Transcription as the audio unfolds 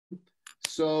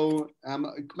So,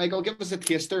 Michael, give us a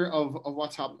taster of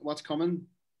what's coming.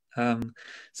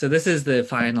 So this is the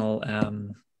final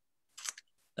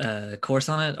course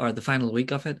on it, or the final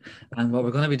week of it, and what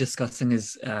we're going to be discussing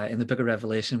is in the book of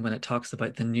Revelation, when it talks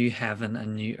about the new heaven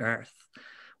and new earth.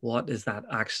 What is that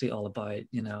actually all about?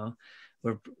 You know,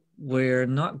 we're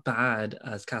not bad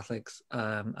as Catholics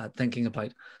at thinking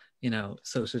about, you know,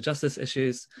 social justice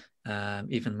issues,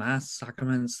 even mass,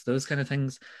 sacraments, those kind of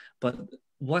things. But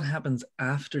what happens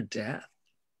after death?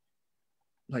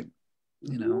 Like,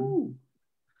 you know,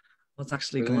 what's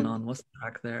actually going on? What's the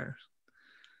track there?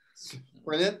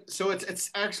 Brilliant. So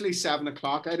it's actually 7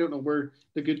 o'clock. I don't know where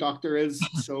the good doctor is.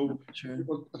 So sure.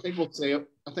 I think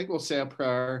we'll say a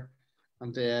prayer,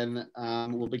 and then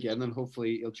we'll begin, and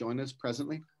hopefully he'll join us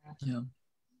presently. Yeah.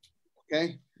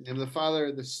 Okay. In the name of the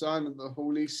Father, the Son, and the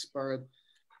Holy Spirit.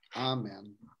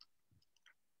 Amen.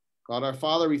 God our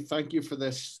Father, we thank you for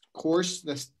this course,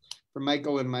 for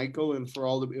Michael and for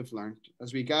all that we've learned.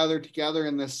 As we gather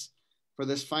together for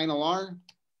this final hour,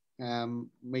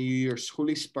 may your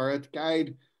Holy Spirit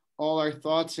guide all our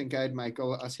thoughts and guide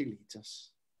Michael as he leads us.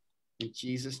 In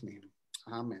Jesus' name.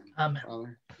 Amen. Amen.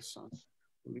 Father, the Son,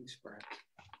 Holy Spirit.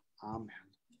 Amen.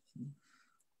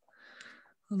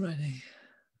 Alrighty.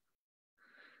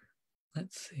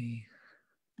 Let's see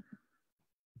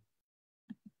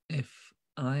if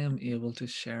I am able to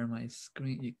share my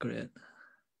screen. Great.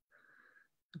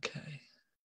 Okay.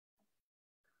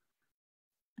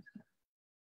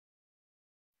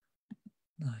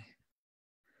 Now,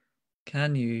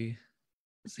 can you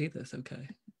see this okay?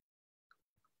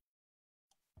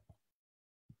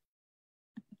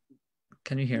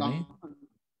 Can you hear me?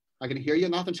 I can hear you.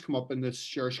 Nothing's come up in this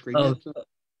share screen oh, yet. So.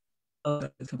 Oh,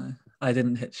 I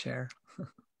didn't hit share.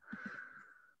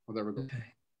 Oh, there we go. Okay.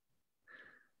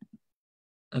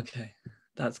 Okay,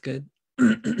 that's good.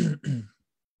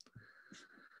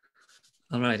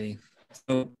 Alrighty.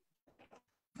 So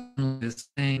this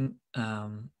thing,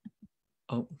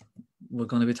 we're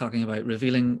going to be talking about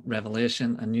revealing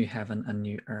revelation, a new heaven, a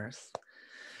new earth.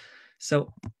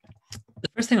 So the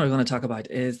first thing we're going to talk about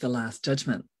is the last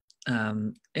judgment.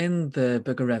 In the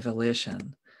book of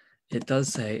Revelation, it does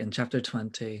say in chapter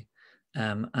 20,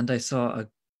 and I saw a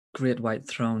great white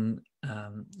throne.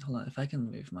 Hold on, if I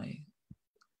can move my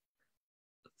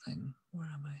thing. Where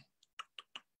am I?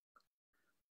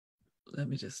 Let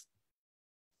me just,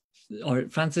 or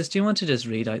Francis, do you want to just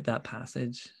read out that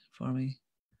passage for me?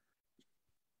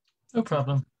 No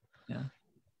problem. Yeah.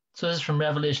 So this is from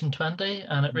Revelation 20,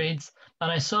 and it reads,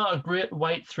 "And I saw a great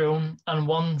white throne, and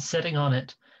one sitting on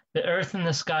it. The earth and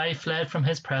the sky fled from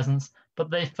his presence,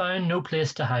 but they found no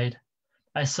place to hide.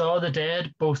 I saw the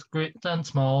dead, both great and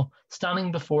small,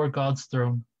 standing before God's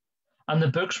throne. And the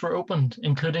books were opened,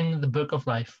 including the book of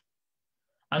life.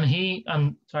 And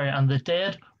the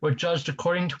dead were judged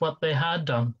according to what they had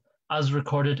done, as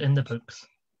recorded in the books.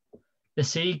 The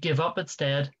sea gave up its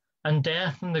dead, and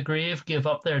death and the grave gave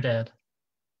up their dead.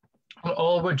 And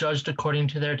all were judged according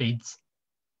to their deeds.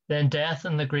 Then death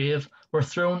and the grave were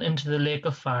thrown into the lake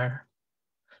of fire.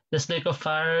 This lake of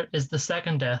fire is the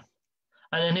second death,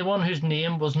 and anyone whose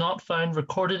name was not found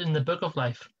recorded in the book of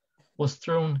life was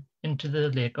thrown into the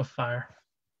lake of fire."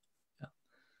 Yeah.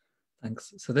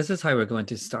 Thanks. So this is how we're going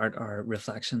to start our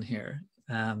reflection here.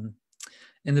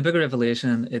 In the book of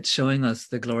Revelation, it's showing us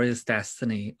the glorious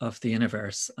destiny of the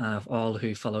universe and of all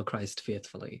who follow Christ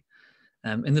faithfully.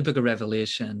 In the book of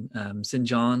Revelation, St.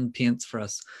 John paints for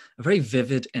us a very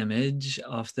vivid image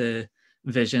of the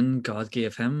vision God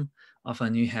gave him of a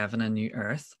new heaven and new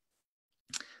earth.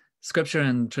 Scripture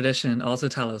and tradition also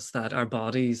tell us that our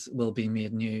bodies will be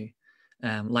made new,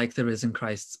 like there is in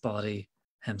Christ's body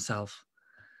himself.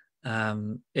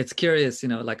 It's curious, you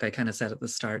know, like I kind of said at the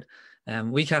start,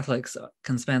 we Catholics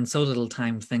can spend so little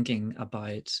time thinking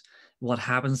about what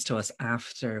happens to us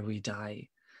after we die.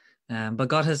 But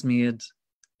God has made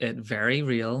it very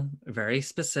real, very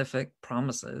specific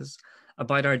promises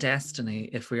about our destiny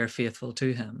if we are faithful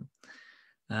to him.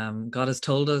 God has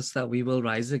told us that we will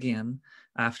rise again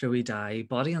after we die,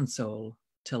 body and soul,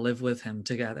 to live with him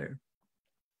together.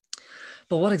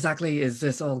 But what exactly is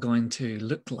this all going to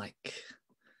look like?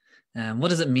 What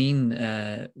does it mean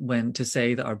when to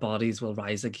say that our bodies will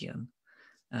rise again?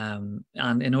 And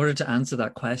in order to answer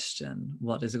that question,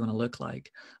 what is it going to look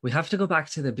like? We have to go back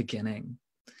to the beginning,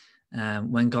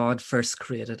 when God first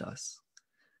created us.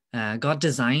 God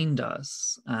designed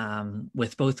us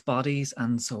with both bodies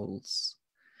and souls,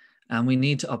 and we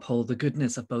need to uphold the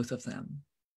goodness of both of them.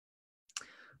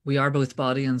 We are both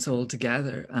body and soul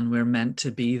together, and we're meant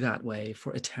to be that way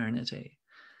for eternity.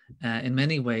 In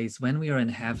many ways, when we are in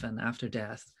heaven after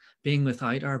death, being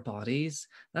without our bodies,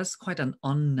 that's quite an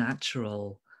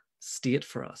unnatural state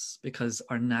for us, because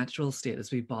our natural state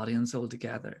is we body and soul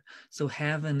together. So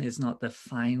heaven is not the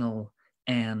final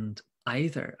end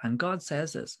either. And God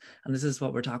says this, and this is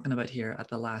what we're talking about here at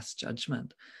the last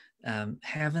judgment.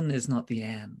 Heaven is not the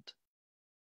end.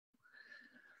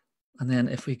 And then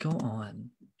if we go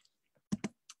on,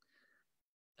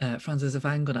 Francis, if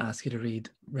I'm going to ask you to read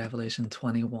Revelation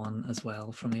 21 as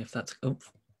well for me, if that's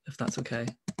okay.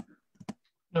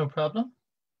 No problem.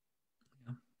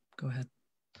 Yeah, go ahead.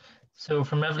 So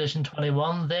from Revelation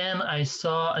 21, then I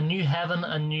saw a new heaven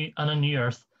and a new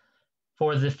earth,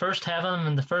 for the first heaven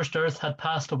and the first earth had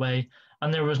passed away,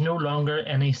 and there was no longer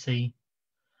any sea.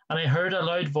 And I heard a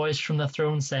loud voice from the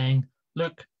throne saying,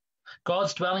 "Look,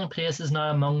 God's dwelling place is now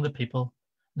among the people,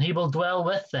 and he will dwell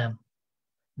with them.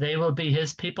 They will be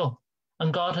his people,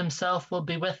 and God himself will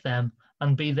be with them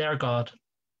and be their God.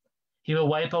 He will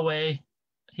wipe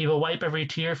every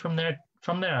tear from their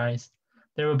eyes.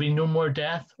 There will be no more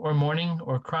death or mourning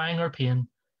or crying or pain,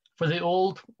 for the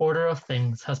old order of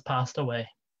things has passed away."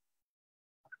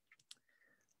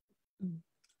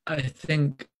 I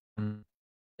think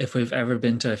if we've ever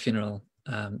been to a funeral,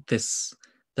 the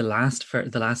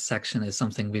last section is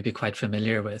something we'd be quite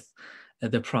familiar with.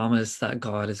 The promise that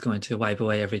God is going to wipe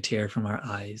away every tear from our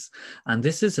eyes. And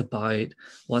this is about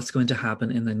what's going to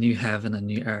happen in the new heaven and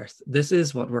new earth. This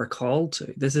is what we're called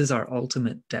to. This is our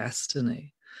ultimate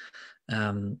destiny.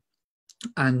 And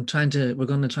we're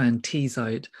going to try and tease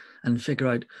out and figure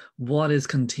out what is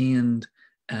contained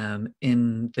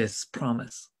in this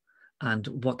promise, and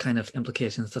what kind of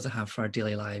implications does it have for our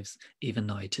daily lives even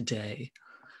now today.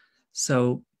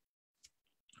 So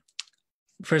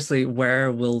firstly,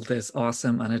 where will this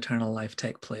awesome and eternal life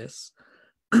take place?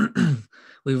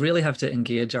 We really have to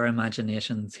engage our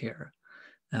imaginations here.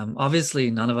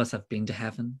 Obviously, none of us have been to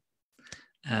heaven,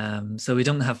 so we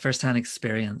don't have firsthand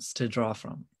experience to draw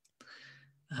from.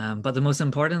 But the most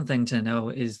important thing to know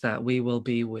is that we will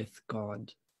be with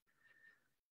God.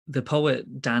 The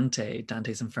poet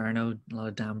Dante's Inferno, a lot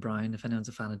of Dan Brown, if anyone's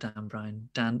a fan of Dan Brown,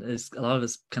 a lot of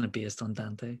it's kind of based on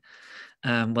Dante.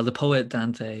 Well, the poet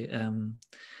Dante,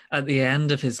 at the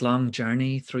end of his long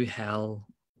journey through hell,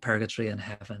 purgatory, and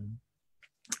heaven,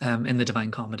 in the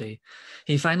Divine Comedy,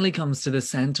 he finally comes to the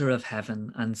center of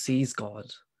heaven and sees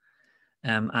God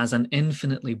as an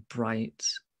infinitely bright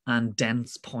and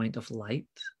dense point of light.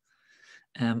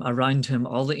 Around him,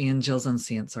 all the angels and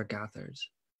saints are gathered.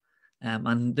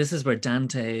 And this is where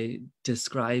Dante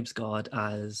describes God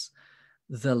as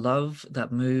the love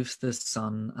that moves the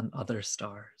sun and other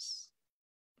stars.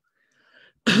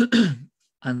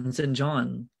 And St.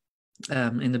 John,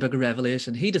 in the book of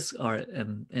Revelation,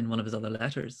 in one of his other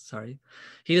letters,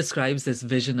 he describes this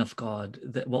vision of God,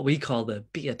 what we call the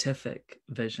beatific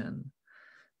vision,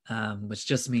 which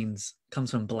just comes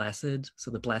from blessed,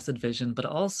 so the blessed vision, but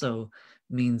also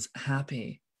means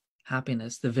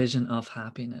happiness, the vision of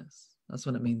happiness. That's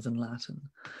what it means in Latin.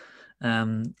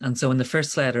 And so in the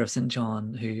first letter of St.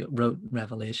 John, who wrote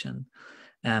Revelation,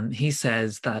 he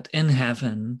says that in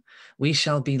heaven we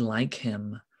shall be like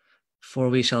him, for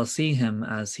we shall see him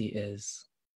as he is.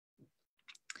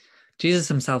 Jesus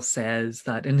himself says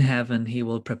that in heaven he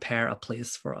will prepare a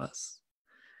place for us,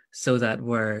 so that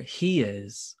where he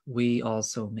is, we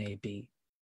also may be.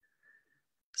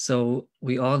 So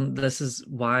this is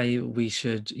why we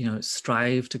should,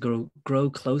 strive to grow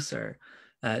closer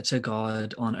to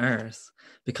God on earth,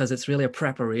 because it's really a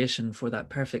preparation for that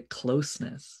perfect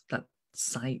closeness, that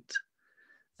sight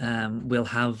we'll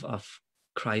have of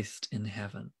Christ in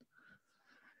heaven.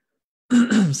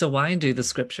 So why do the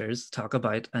scriptures talk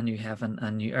about a new heaven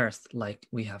and new earth like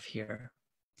we have here?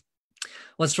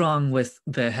 What's wrong with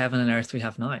the heaven and earth we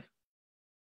have now?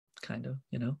 Kind of,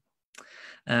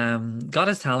 God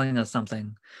is telling us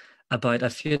something about a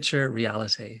future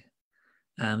reality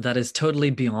that is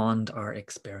totally beyond our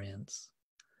experience.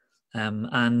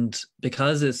 And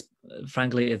because it's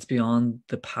beyond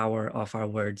the power of our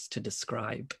words to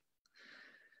describe.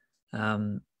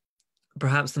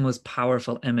 Perhaps the most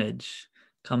powerful image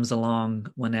comes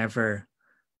along whenever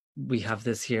we have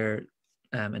this here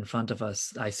in front of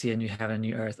us. I see a new heaven, a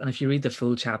new earth. And if you read the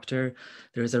full chapter,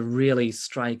 there is a really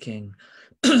striking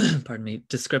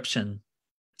description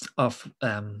of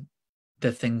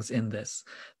the things in this.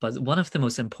 But one of the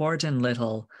most important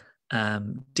little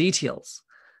details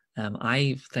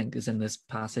I think is in this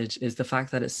passage is the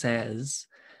fact that it says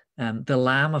the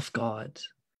Lamb of God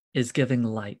is giving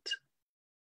light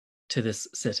to this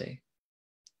city.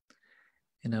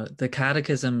 The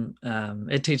Catechism,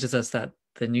 it teaches us that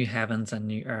the new heavens and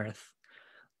new earth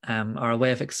are a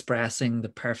way of expressing the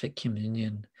perfect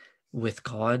communion with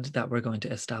God that we're going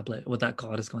to establish, what that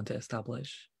God is going to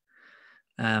establish.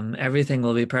 Everything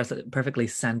will be perfectly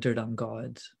centered on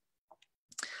God.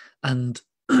 And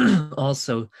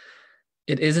also,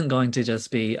 it isn't going to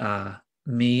just be a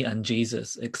me and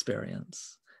Jesus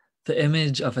experience. The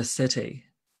image of a city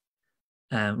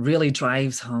really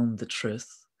drives home the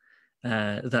truth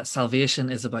that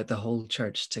salvation is about the whole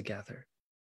church together.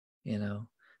 You know,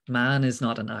 man is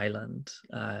not an island.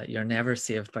 You're never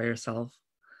saved by yourself.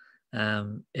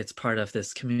 It's part of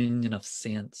this communion of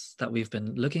saints that we've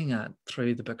been looking at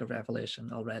through the book of Revelation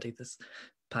already this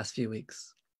past few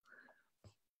weeks.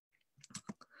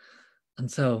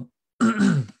 And so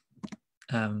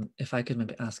if I could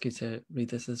maybe ask you to read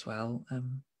this as well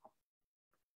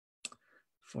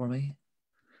for me,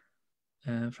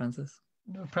 Francis.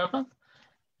 No problem.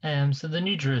 So the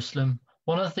New Jerusalem.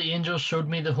 One of the angels showed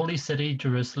me the holy city,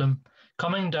 Jerusalem,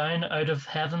 coming down out of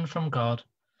heaven from God.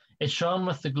 It shone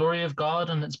with the glory of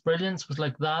God, and its brilliance was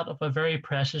like that of a very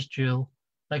precious jewel,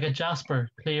 like a jasper,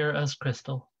 clear as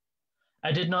crystal.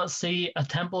 I did not see a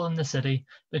temple in the city,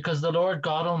 because the Lord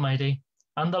God Almighty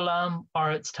and the Lamb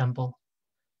are its temple.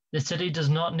 The city does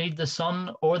not need the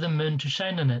sun or the moon to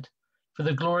shine in it, for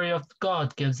the glory of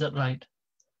God gives it light,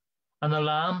 and the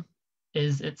Lamb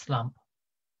is its lamp.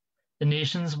 The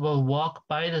nations will walk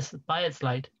by its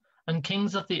light, and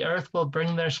kings of the earth will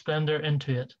bring their splendor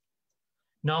into it.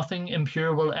 Nothing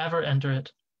impure will ever enter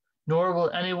it, nor will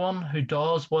anyone who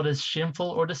does what is shameful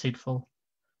or deceitful,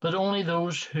 but only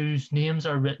those whose names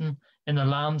are written in the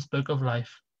Lamb's book of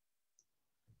life.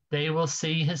 They will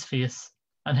see his face,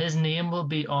 and his name will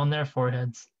be on their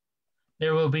foreheads.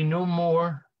 There will be no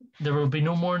more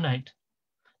night.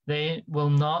 They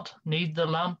will not need the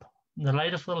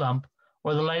light of the lamp,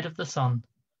 or the light of the sun.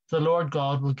 The Lord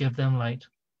God will give them light,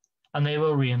 and they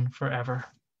will reign forever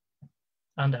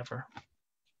and ever.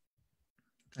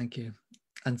 Thank you.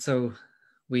 And so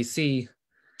we see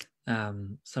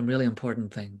some really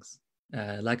important things.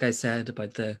 Like I said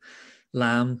about the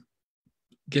Lamb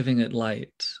giving it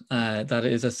light, that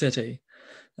it is a city,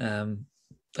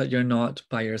 that you're not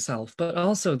by yourself. But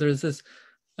also there's this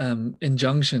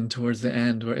injunction towards the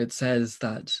end where it says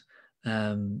that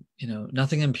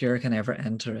nothing impure can ever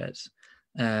enter it,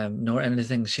 nor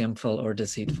anything shameful or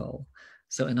deceitful.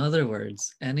 So in other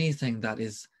words, anything that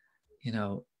is,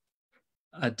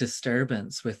 a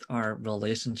disturbance with our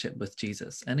relationship with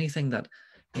Jesus, anything that,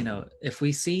 if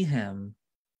we see him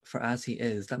for as he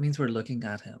is, that means we're looking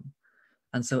at him.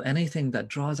 And so anything that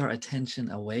draws our attention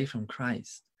away from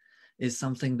Christ is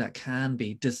something that can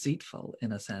be deceitful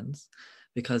in a sense,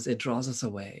 because it draws us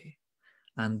away.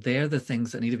 And they're the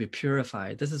things that need to be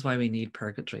purified. This is why we need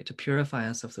purgatory, to purify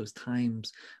us of those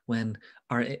times when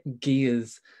our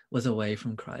gaze was away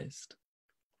from Christ.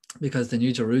 Because the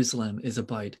New Jerusalem is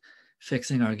about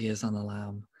fixing our gaze on the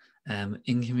Lamb,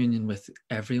 in communion with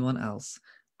everyone else,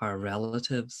 our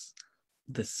relatives,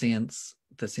 the saints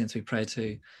we pray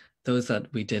to, those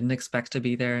that we didn't expect to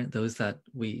be there, those that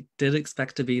we did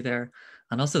expect to be there,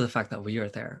 and also the fact that we are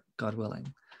there, God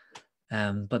willing.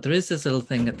 But there is this little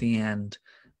thing at the end,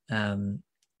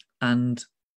 and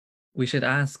we should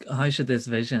ask, how should this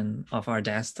vision of our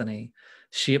destiny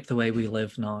shape the way we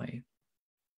live now?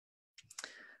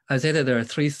 I would say that there are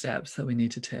 3 steps that we need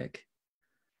to take.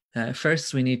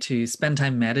 First, we need to spend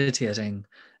time meditating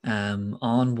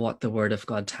on what the Word of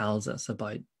God tells us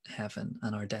about heaven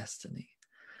and our destiny.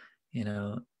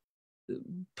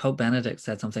 Pope Benedict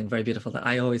said something very beautiful that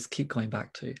I always keep going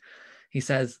back to. He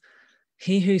says,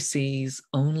 "He who sees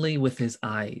only with his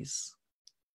eyes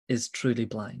is truly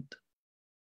blind."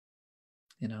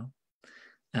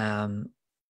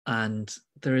 And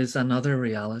there is another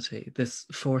reality, this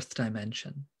 4th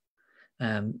dimension.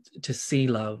 To see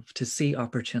love, to see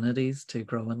opportunities to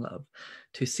grow in love,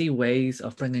 to see ways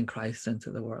of bringing Christ into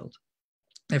the world.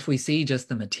 If we see just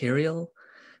the material,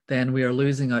 then we are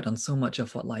losing out on so much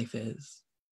of what life is.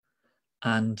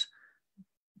 And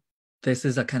this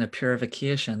is a kind of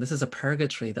purification. This is a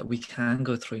purgatory that we can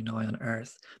go through now on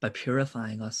earth by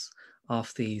purifying us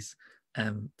of these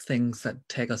things that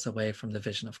take us away from the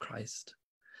vision of Christ.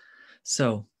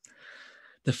 So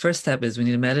the first step is we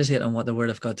need to meditate on what the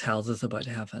Word of God tells us about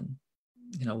heaven.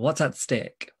 What's at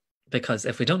stake? Because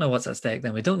if we don't know what's at stake,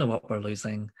 then we don't know what we're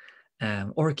losing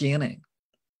or gaining.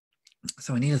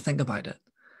 So we need to think about it.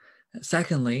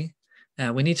 Secondly,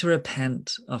 we need to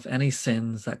repent of any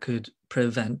sins that could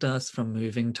prevent us from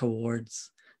moving towards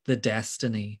the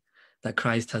destiny that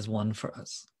Christ has won for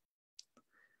us.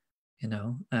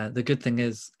 The good thing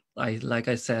is, like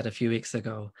I said a few weeks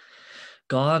ago,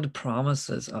 God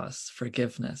promises us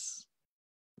forgiveness,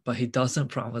 but he doesn't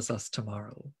promise us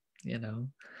tomorrow,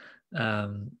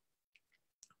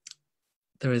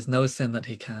 There is no sin that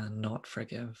he cannot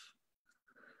forgive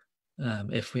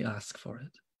if we ask for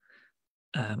it.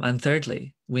 And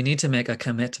thirdly, we need to make a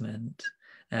commitment,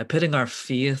 putting our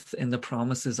faith in the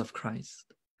promises of Christ,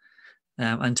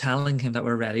 and telling him that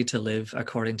we're ready to live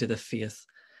according to the faith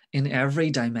in every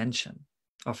dimension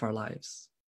of our lives,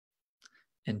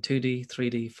 in 2D,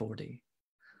 3D, 4D.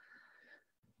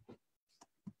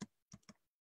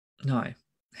 Now,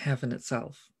 heaven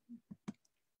itself.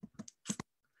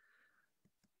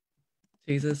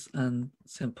 Jesus and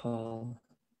St. Paul,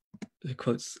 who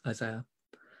quotes Isaiah.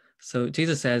 So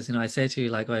Jesus says, I say to you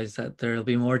likewise that there will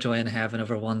be more joy in heaven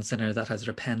over one sinner that has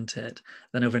repented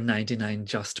than over 99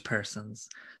 just persons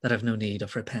that have no need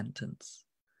of repentance.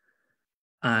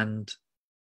 And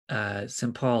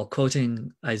St. Paul,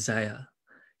 quoting Isaiah,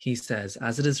 he says,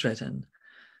 as it is written,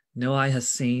 no eye has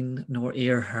seen, nor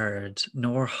ear heard,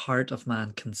 nor heart of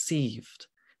man conceived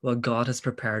what God has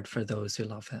prepared for those who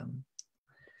love him.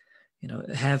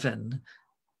 Heaven,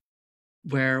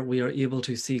 where we are able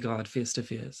to see God face to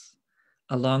face,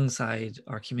 alongside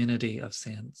our community of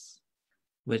saints,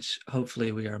 which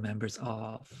hopefully we are members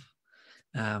of.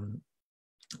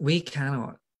 We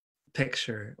cannot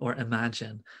picture or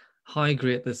imagine how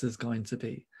great this is going to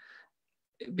be,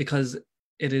 because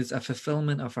it is a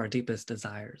fulfillment of our deepest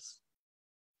desires,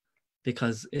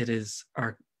 because it is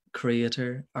our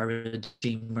Creator, our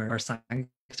Redeemer, our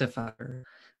Sanctifier,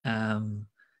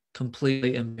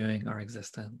 completely imbuing our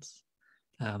existence.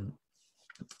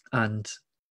 And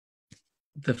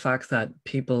the fact that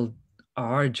people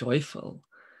are joyful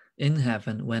in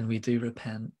heaven when we do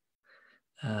repent.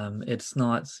 It's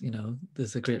not,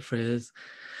 there's a great phrase,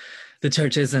 the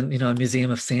church isn't, a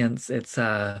museum of saints, it's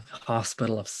a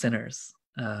hospital of sinners.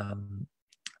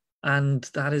 And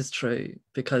that is true,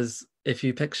 because if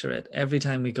you picture it, every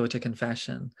time we go to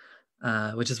confession,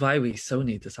 which is why we so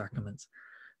need the sacraments,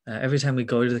 every time we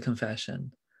go to the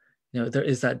confession, there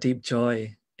is that deep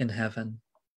joy in heaven,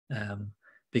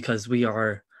 because we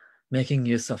are making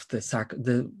use of the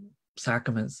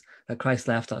sacraments that Christ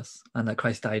left us and that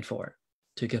Christ died for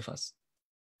to give us.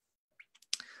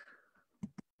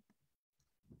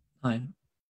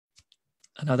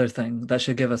 Another thing that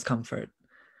should give us comfort.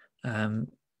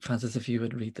 Francis, if you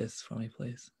would read this for me,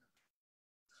 please.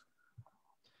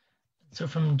 So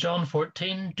from John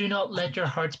 14, do not let your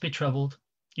hearts be troubled.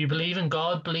 You believe in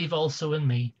God, believe also in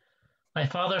me. My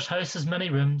Father's house has many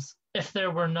rooms. If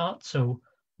there were not so,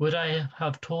 would I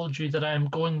have told you that I am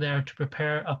going there to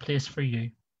prepare a place for you?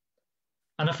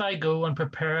 And if I go and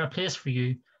prepare a place for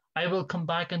you, I will come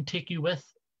back and take you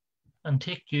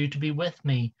to be with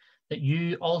me, that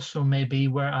you also may be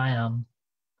where I am.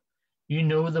 You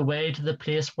know the way to the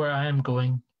place where I am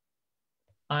going.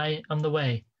 I am the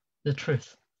way, the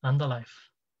truth, and the life.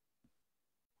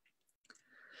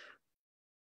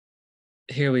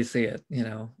 Here we see it,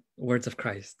 words of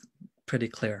Christ, pretty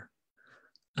clear.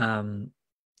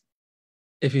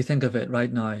 If you think of it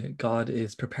right now, God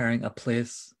is preparing a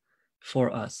place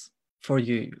for us, for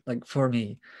you, like for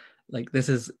me. Like this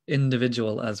is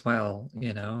individual as well,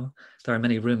 there are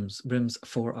many rooms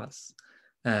for us.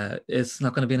 It's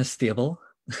not going to be in a stable.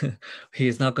 He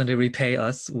is not going to repay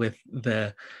us with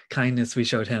the kindness we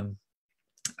showed him.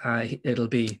 It'll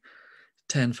be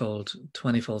 10-fold,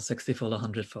 20-fold, 60-fold,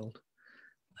 100-fold.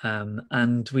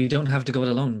 And we don't have to go it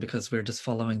alone, because we're just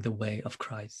following the way of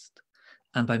Christ.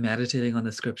 And by meditating on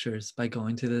the scriptures, by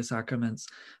going to the sacraments,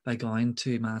 by going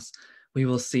to Mass, we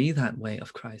will see that way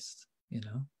of Christ,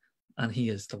 and he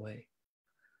is the way.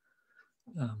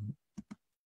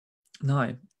 Now,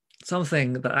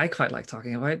 something that I quite like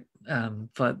talking about,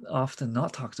 but often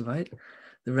not talked about,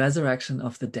 the resurrection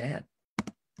of the dead.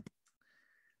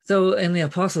 So in the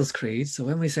Apostles' Creed, so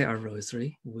when we say our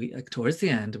rosary, we towards the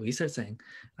end, we start saying,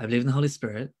 I believe in the Holy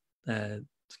Spirit,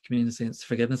 communion of saints,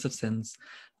 forgiveness of sins,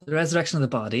 the resurrection of the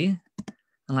body,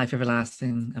 and life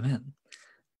everlasting. Amen.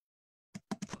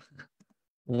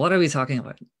 What are we talking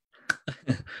about?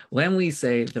 When we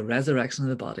say the resurrection of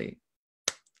the body,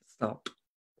 stop.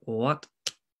 What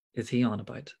is he on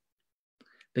about?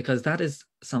 Because that is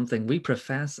something we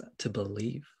profess to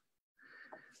believe.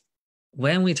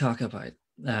 When we talk about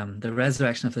the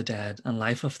resurrection of the dead and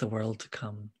life of the world to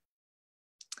come,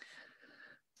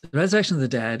 the resurrection of the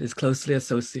dead is closely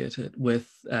associated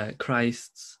with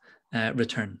Christ's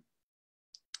return.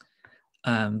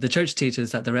 The church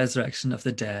teaches that the resurrection of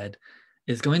the dead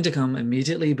is going to come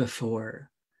immediately before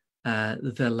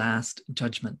the last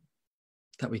judgment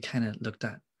that we kind of looked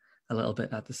at a little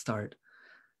bit at the start.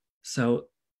 So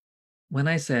when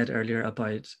I said earlier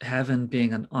about heaven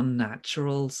being an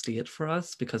unnatural state for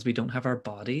us because we don't have our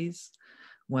bodies,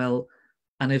 well,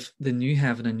 And if the new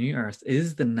heaven and new earth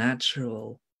is the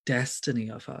natural destiny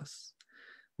of us,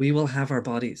 we will have our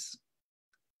bodies,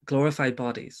 glorified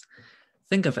bodies.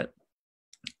 Think of it.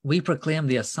 We proclaim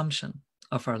the assumption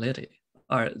of Our Lady,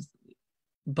 our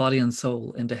body and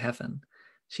soul into heaven.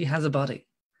 She has a body.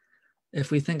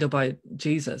 If we think about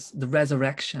Jesus, the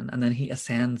resurrection, and then he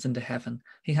ascends into heaven,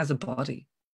 he has a body.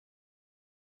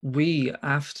 We,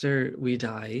 after we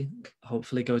die,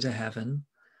 hopefully go to heaven.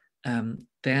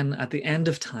 Then at the end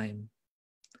of time,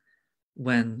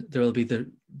 when there will be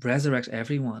the resurrect,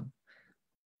 everyone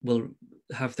will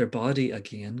have their body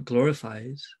again,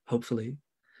 glorified, hopefully.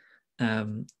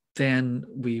 Then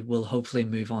we will hopefully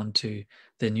move on to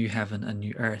the new heaven and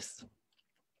new earth.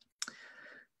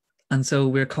 And so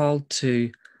we're called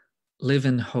to live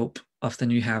in hope of the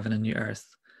new heaven and new earth.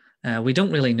 We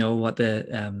don't really know what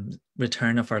the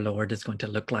return of our Lord is going to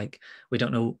look like. We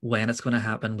don't know when it's going to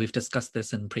happen. We've discussed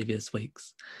this in previous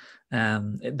weeks.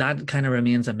 That kind of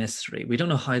remains a mystery. We don't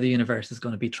know how the universe is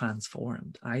going to be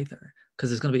transformed either,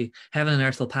 because it's going to be heaven and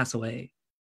earth will pass away,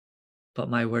 but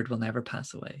my word will never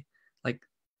pass away. Like,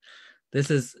 this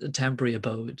is a temporary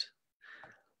abode.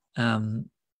 And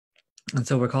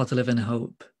so we're called to live in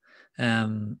hope.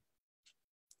 And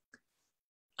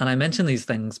I mention these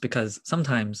things because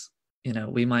sometimes,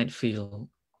 we might feel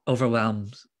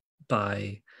overwhelmed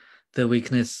by the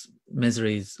weakness,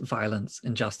 miseries, violence,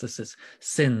 injustices,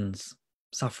 sins,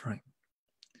 suffering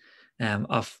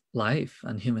of life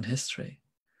and human history.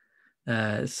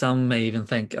 Some may even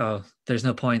think, oh, there's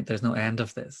no point, there's no end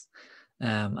of this,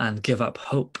 and give up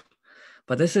hope.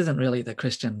 But this isn't really the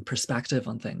Christian perspective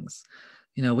on things.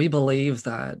 We believe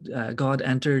that God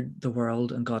entered the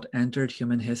world and God entered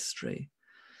human history.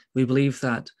 We believe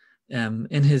that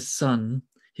in his Son,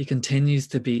 he continues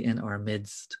to be in our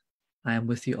midst. I am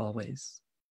with you always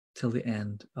till the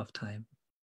end of time.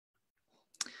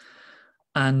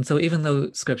 And so even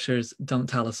though scriptures don't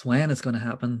tell us when it's going to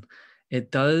happen,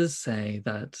 it does say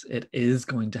that it is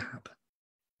going to happen.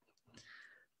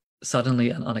 Suddenly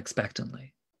and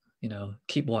unexpectedly.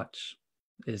 Keep watch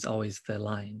is always the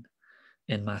line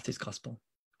in Matthew's gospel.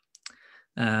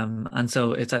 And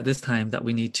so it's at this time that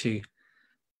we need to,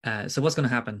 so what's going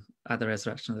to happen at the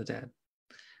resurrection of the dead?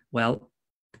 Well,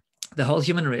 the whole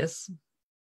human race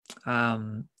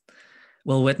will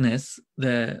witness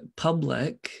the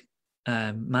public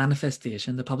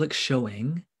manifestation, the public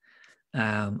showing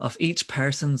of each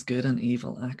person's good and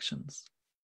evil actions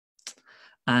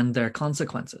and their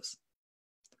consequences.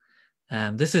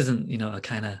 This isn't, a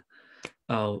kind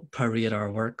of parade our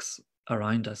works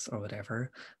around us or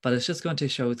whatever, but it's just going to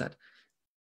show that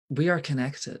we are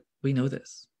connected. We know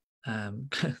this.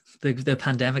 The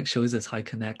pandemic shows us how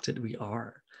connected we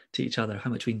are to each other, how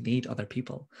much we need other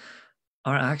people.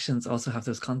 Our actions also have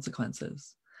those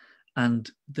consequences. And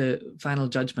the final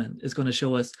judgment is going to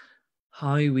show us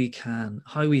how we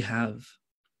have,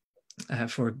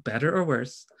 for better or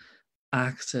worse,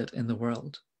 acted in the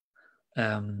world.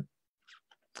 And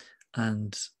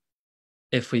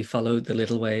if we followed the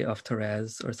little way of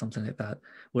Therese or something like that,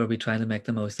 where we try to make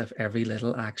the most of every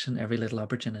little action, every little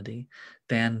opportunity,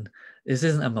 then this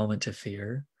isn't a moment to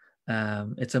fear.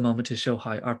 It's a moment to show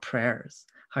how our prayers,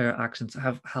 how our actions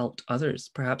have helped others,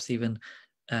 perhaps even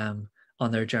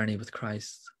on their journey with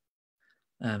Christ.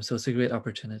 So it's a great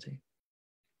opportunity.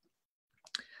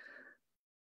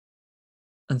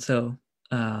 And so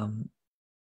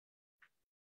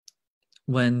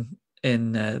when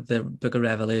in the book of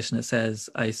Revelation, it says,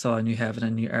 I saw a new heaven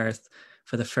and a new earth,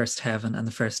 for the first heaven and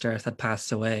the first earth had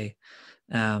passed away.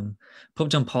 Pope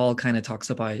John Paul kind of talks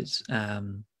about,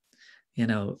 and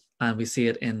we see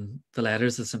it in the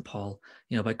letters of St. Paul,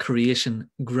 about creation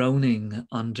groaning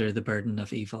under the burden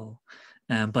of evil.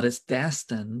 But it's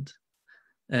destined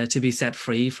to be set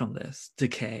free from this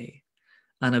decay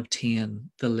and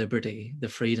obtain the liberty, the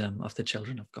freedom of the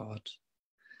children of God.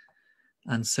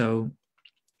 And so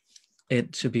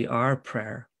it should be our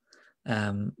prayer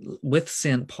with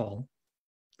St. Paul.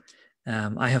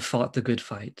 I have fought the good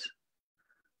fight.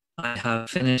 I have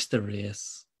finished the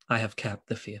race. I have kept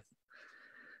the faith.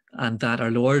 And that our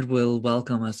Lord will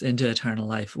welcome us into eternal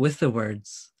life with the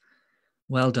words,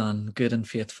 well done, good and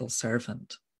faithful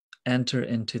servant. Enter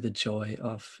into the joy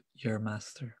of your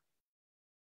master.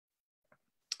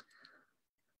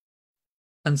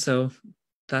 And so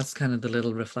that's kind of the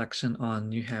little reflection on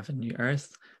New Heaven, New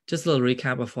Earth. Just a little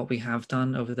recap of what we have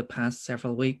done over the past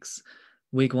several weeks.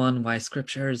 Week 1, why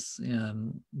scriptures,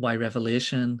 why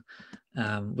revelation.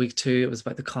 Week 2, it was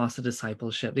about the cost of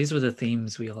discipleship. These were the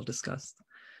themes we all discussed.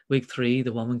 Week 3,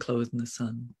 the woman clothed in the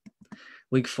sun.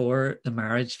 Week 4, the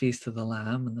marriage feast of the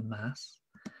Lamb and the Mass.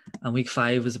 And week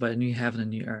 5 was about a new heaven and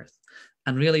new earth.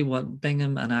 And really what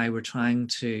Bingham and I were trying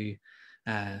to,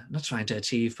 not trying to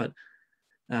achieve, but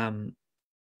on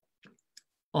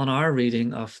our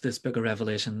reading of this book of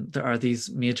Revelation, there are these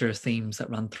major themes that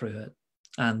run through it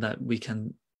and that we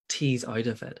can tease out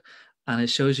of it. And it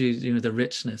shows you, the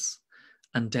richness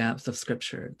and depth of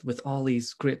Scripture with all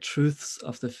these great truths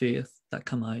of the faith that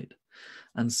come out.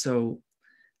 And so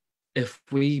if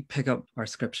we pick up our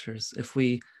Scriptures, if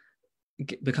we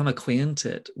become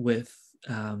acquainted with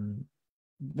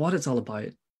what it's all about,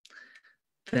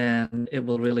 then it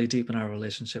will really deepen our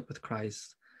relationship with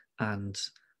Christ and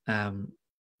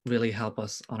really help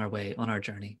us on our way, on our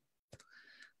journey.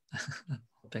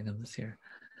 Bingham this year.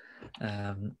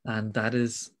 And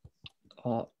that's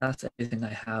everything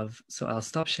I have. So I'll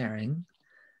stop sharing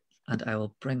and I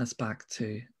will bring us back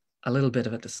to a little bit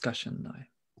of a discussion now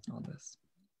on this.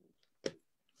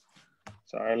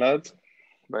 Sorry, lads,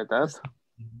 about that.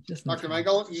 Just Dr.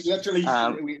 Michael, you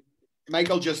literally,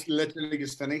 Michael just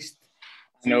finished.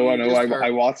 No, I know. I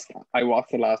watched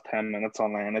the last 10 minutes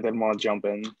online. I didn't want to jump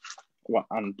in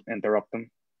and interrupt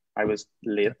them. I was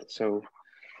late, so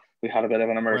we had a bit of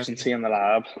an emergency in the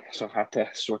lab, so I had to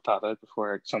sort that out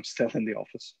so I'm still in the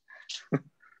office.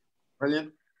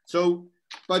 Brilliant. So,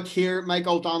 but here,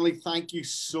 Michael Donnelly, thank you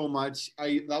so much.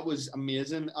 That was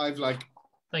amazing.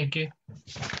 Thank you.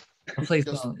 Oh, please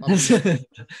don't.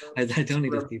 I don't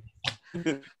need to see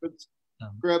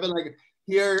that.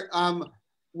 Here,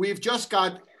 we've just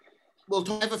got, we'll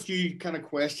have a few kind of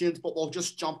questions, but we'll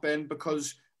just jump in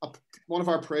because one of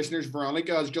our prisoners,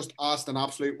 Veronica, has just asked an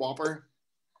absolute whopper.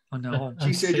 Oh no.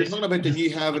 She said, you're talking about the new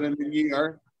heaven and the new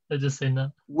earth. I just seen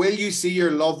that. Will you see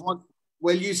your loved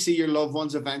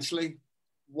ones eventually?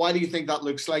 What do you think that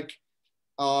looks like?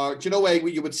 Do you know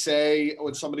what you would say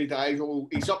when somebody dies? Oh,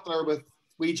 he's up there with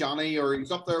wee Johnny, or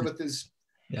he's up there with his.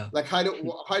 Yeah. Like how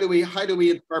do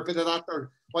we interpret that,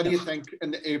 or what do you think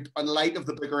in light of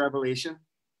the bigger revelation?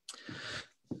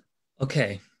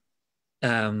 Okay,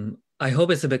 I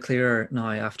hope it's a bit clearer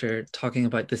now after talking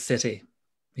about the city.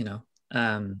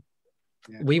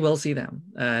 We will see them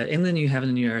in the new heaven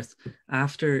and new earth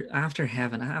after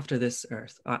heaven, after this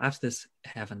earth, after this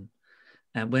heaven,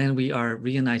 and when we are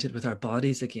reunited with our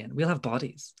bodies again. We'll have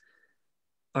bodies.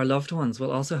 Our loved ones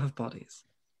will also have bodies.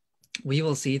 We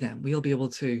will see them. We'll be able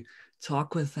to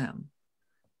talk with them.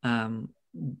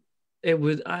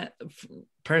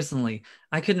 Personally,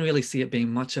 I couldn't really see it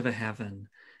being much of a heaven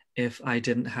if I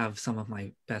didn't have some of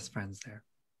my best friends there,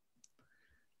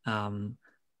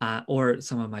 or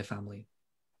some of my family.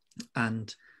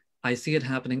 And I see it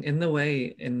happening in the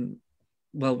way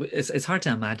it's hard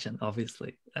to imagine,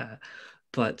 obviously,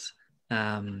 but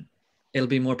it'll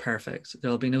be more perfect.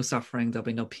 There'll be no suffering. There'll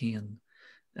be no pain.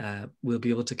 We'll be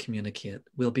able to communicate.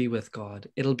 We'll be with God.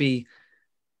 It'll be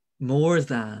more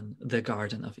than the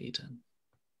Garden of Eden.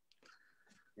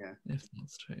 Yeah, if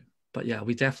that's true. But yeah,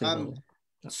 we definitely will.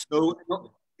 So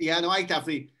yeah, no, I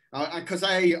definitely, because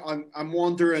I'm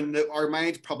wondering that our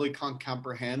minds probably can't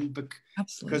comprehend,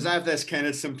 because I have this kind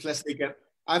of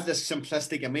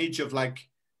simplistic image of like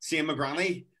seeing my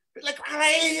granny, like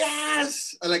granny,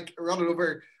 yes, like running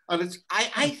over, and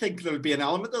I think there'll be an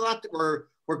element of that where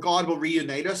God will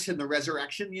reunite us in the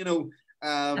resurrection,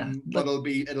 but it'll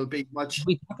be much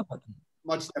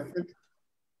different.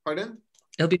 Pardon?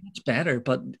 It'll be much better,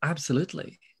 but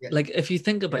absolutely. Yeah. Like if you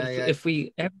think about it, if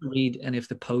we ever read any of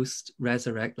the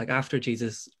post-resurrect, like after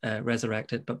Jesus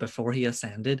resurrected, but before he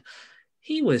ascended,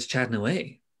 he was chatting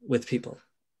away with people.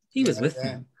 He was with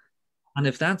them. And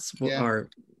if that's where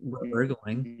we're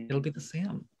going, it'll be the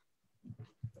same.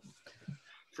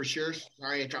 For sure.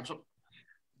 Sorry, I dropped something.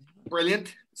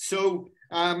 Brilliant. So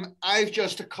I've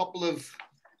just a couple of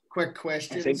quick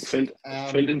questions. I think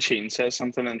Phil Sheen says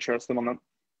something interesting on that.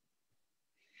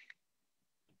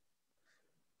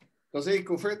 Does he?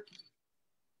 Go for it.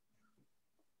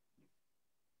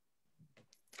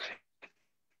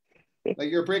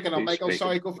 Like you're breaking up, Michael.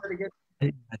 Sorry, go for it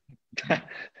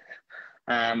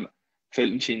again.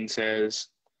 Phil Sheen says,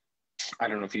 I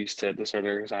don't know if you said this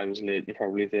earlier because I was late. You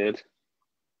probably did.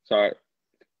 Sorry.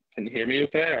 Can you hear me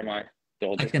okay, or am I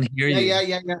dodgy? I can hear you.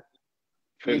 Yeah.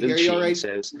 Phil Sheen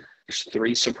says there's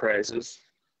 3 surprises.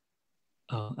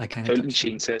 Oh, I kind of. Phil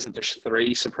Sheen says that there's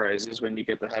 3 surprises when you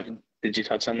get to heaven. Did you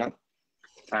touch on that?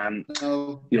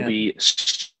 No. You'll be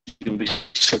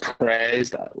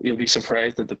surprised. You'll be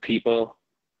surprised at the people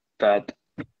that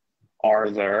are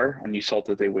there, and you thought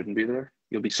that they wouldn't be there.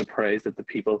 You'll be surprised at the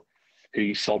people who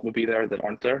you thought would be there that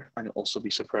aren't there, and you'll also be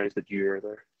surprised that you're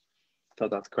there. I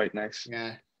thought that's quite nice.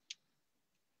 Yeah.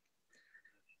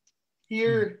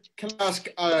 Here, can I ask?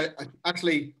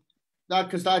 Actually, that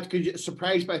because that could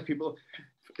surprise by people.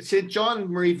 St.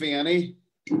 John Marie Vianney,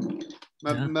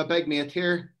 my big mate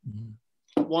here,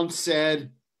 once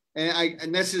said,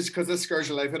 and this is because this scares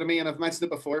the life out of me, and I've mentioned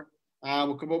it before,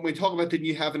 when we talk about the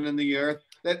new heaven and the earth,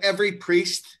 that every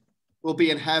priest will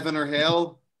be in heaven or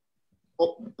hell,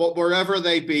 but wherever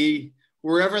they be,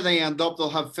 wherever they end up, they'll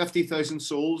have 50,000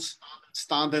 souls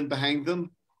standing behind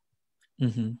them.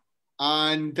 Mm-hmm.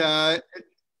 And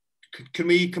can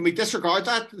we disregard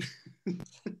that?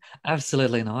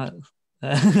 Absolutely not.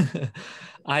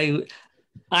 I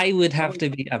would have to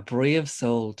be a brave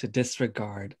soul to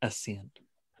disregard a saint.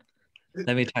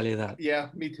 Let me tell you that. Yeah,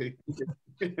 me too.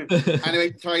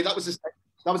 Anyway, sorry, that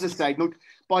was a side note.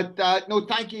 But no,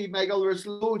 thank you, Michael. There's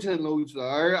loads and loads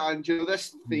there, and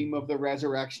this theme of the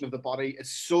resurrection of the body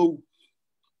is so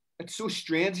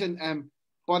strange, and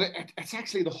but it's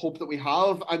actually the hope that we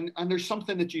have, and there's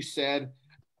something that you said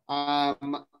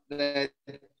that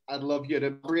I'd love you to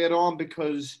elaborate on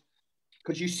because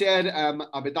you said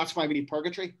about that's why we need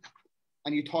purgatory,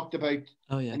 and you talked about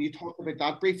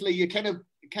that briefly. You kind of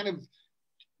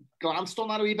glanced on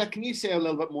that a wee bit. Can you say a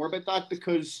little bit more about that?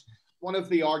 Because one of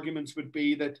the arguments would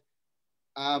be that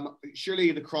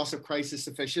surely the cross of Christ is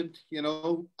sufficient,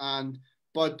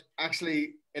 but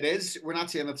actually it is. We're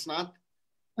not saying it's not,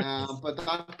 but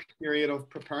that period of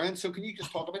preparing. So can you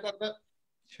just talk about that a bit?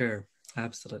 Sure,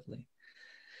 absolutely.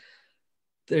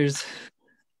 There's,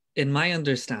 in my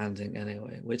understanding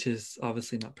anyway, which is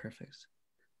obviously not perfect,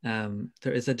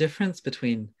 there is a difference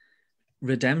between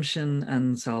redemption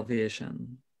and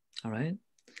salvation. All right,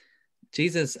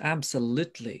 Jesus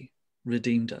absolutely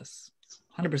redeemed us,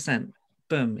 100%.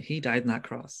 Boom, he died on that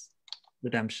cross.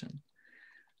 Redemption.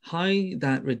 How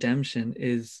that redemption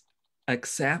is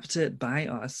accepted by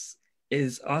us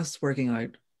is us working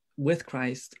out with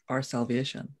Christ our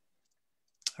salvation.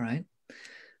 All right.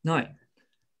 Now,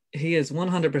 he is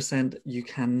 100%.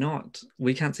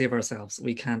 We can't save ourselves.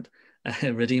 We can't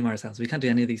redeem ourselves. We can't do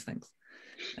any of these things.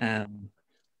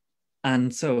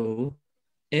 And so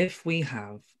if we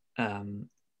have,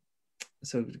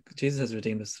 so Jesus has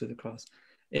redeemed us through the cross.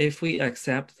 If we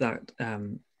accept that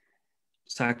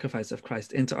sacrifice of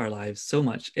Christ into our lives so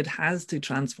much, it has to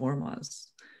transform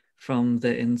us from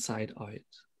the inside out,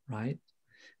 right?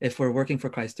 If we're working for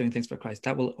Christ, doing things for Christ,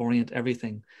 that will orient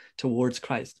everything towards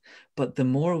Christ. But the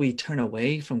more we turn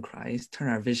away from Christ, turn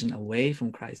our vision away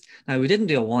from Christ. Now, we didn't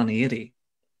do a 180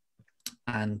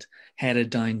 and headed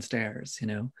downstairs,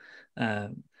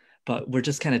 but we're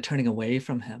just kind of turning away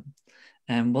from him.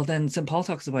 Well, then St. Paul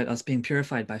talks about us being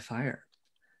purified by fire,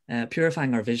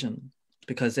 purifying our vision,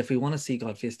 because if we want to see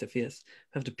God face to face,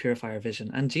 we have to purify our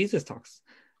vision. And Jesus talks,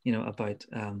 about,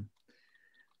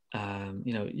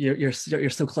 you're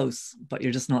so close, but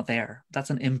you're just not there. That's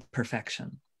an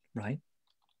imperfection, right?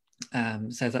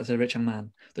 Says that to a rich young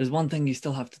man. There's one thing you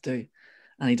still have to do,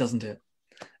 and he doesn't do it.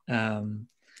 And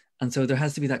so there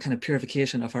has to be that kind of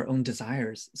purification of our own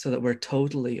desires so that we're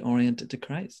totally oriented to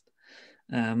Christ.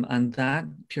 And that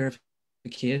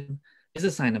purification is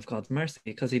a sign of God's mercy,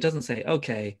 because he doesn't say,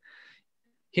 okay,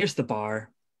 here's the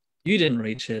bar. You didn't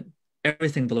reach it.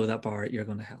 Everything below that bar, you're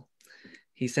going to hell.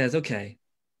 He says, okay,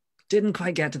 didn't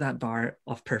quite get to that bar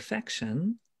of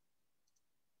perfection,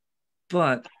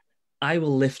 but I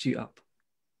will lift you up.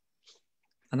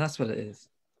 And that's what it is.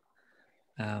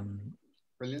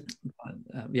 Brilliant.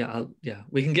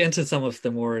 We can get into some of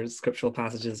the more scriptural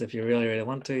passages if you really, really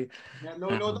want to. Yeah,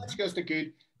 no, that's just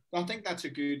I think that's a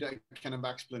good kind of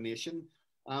explanation.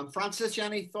 Francis,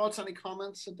 any thoughts, any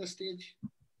comments at this stage?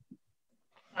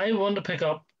 I want to pick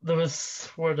up, there was,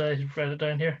 where did I write it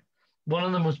down here? One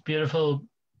of the most beautiful,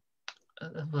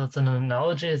 that's an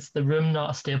analogy, it's the room,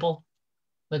 not a stable,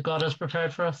 that God has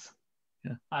prepared for us.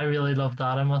 Yeah. I really love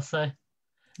that, I must say.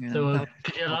 Yeah, so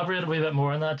could you elaborate a wee bit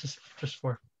more on that, just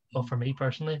for me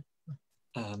personally?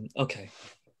 Okay.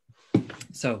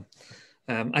 So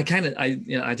I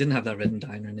didn't have that written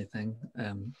down or anything.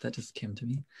 That just came to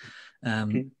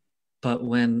me. But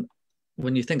when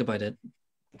you think about it,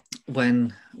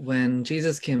 when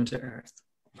Jesus came to earth,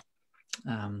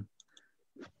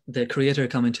 the creator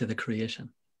come into the creation.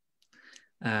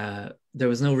 There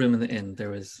was no room in the inn. There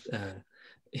was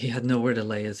he had nowhere to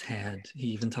lay his head. He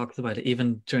even talked about it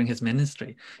even during his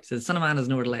ministry. He said, the Son of Man has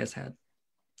nowhere to lay his head,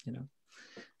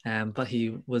 but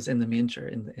he was in the manger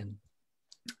in the inn.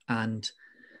 And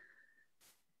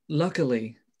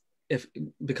luckily,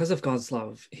 because of God's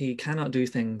love, he cannot do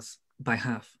things by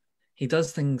half. He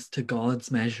does things to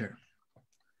God's measure.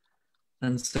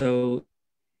 And so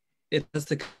it has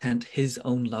to content his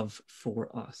own love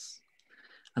for us.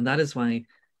 And that is why,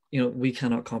 we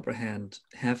cannot comprehend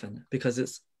heaven, because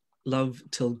it's love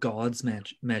till God's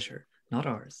measure, not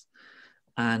ours.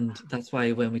 And that's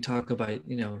why when we talk about,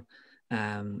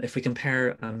 if we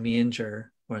compare a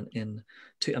manger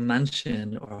to a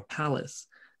mansion or a palace,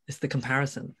 it's the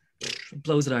comparison. It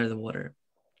blows it out of the water.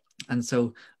 And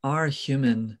so our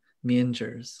human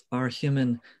mangers, our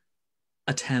human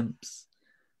attempts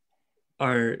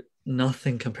are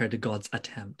nothing compared to God's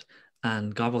attempt,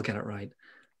 and God will get it right.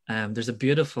 There's a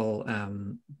beautiful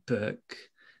book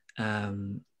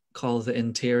called The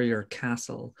Interior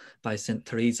Castle by St.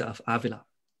 Teresa of Avila.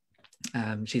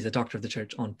 She's a doctor of the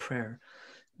church on prayer.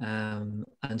 And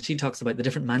she talks about the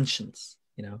different mansions,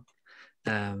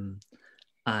 and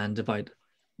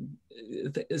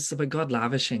it's about God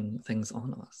lavishing things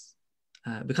on us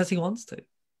because he wants to.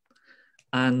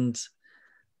 And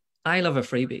I love a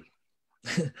freebie.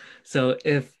 So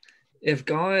if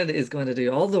God is going to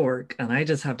do all the work and I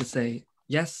just have to say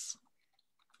yes,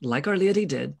 like Our Lady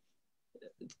did,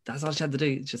 that's all she had to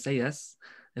do, just say yes.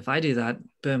 If I do that,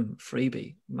 boom,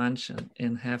 freebie, mansion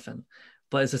in heaven.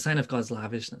 But it's a sign of God's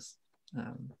lavishness.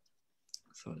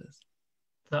 So it is.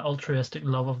 The altruistic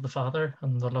love of the Father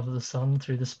and the love of the Son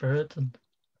through the Spirit. And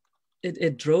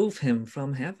it drove him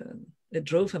from heaven. It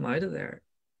drove him out of there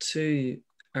to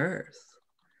earth.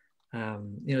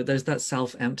 There's that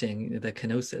self-emptying, the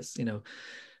kenosis,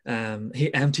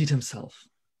 he emptied himself,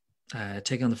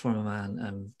 taking on the form of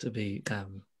man to be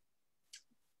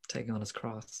taking on his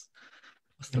cross.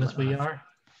 as we are.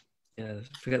 Yeah,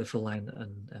 I forget the full line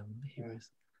in Hebrews,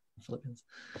 Philippians.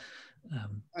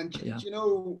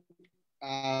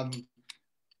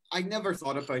 I never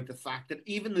thought about the fact that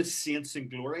even the saints in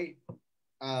glory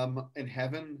in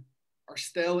heaven are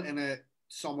still in a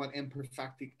somewhat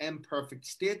imperfect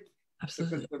state.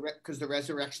 Absolutely. Because the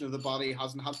resurrection of the body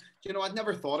hasn't happened. I'd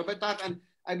never thought about that. And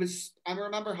I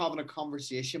remember having a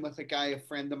conversation with a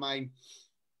friend of mine,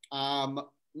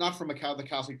 not from the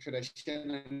Catholic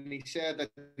tradition, and he said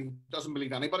that he doesn't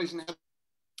believe anybody's in heaven,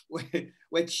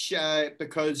 which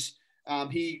because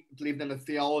he believed in the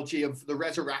theology of the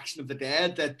resurrection of the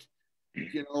dead, that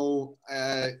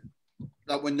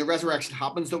that when the resurrection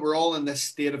happens, that we're all in this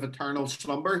state of eternal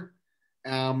slumber.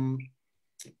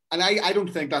 And I don't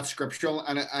think that's scriptural,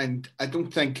 and I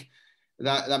don't think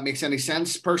that makes any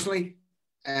sense personally.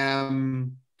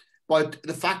 But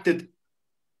the fact that,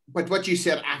 but what you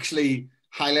said actually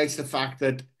highlights the fact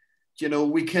that,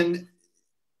 we can,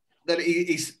 that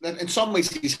that in some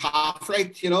ways he's half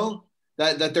right,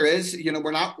 that there is,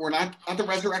 we're not at the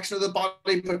resurrection of the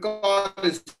body, but God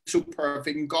is so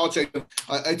perfect and God's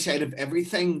outside of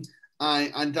everything,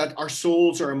 and that our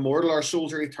souls are immortal, our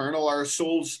souls are eternal, our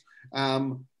souls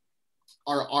are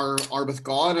with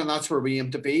God, and that's where we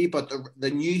aim to be. But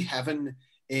the new heaven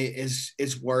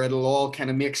is where it'll all kind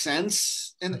of make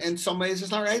sense in some ways. Is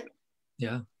that right?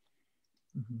 Yeah.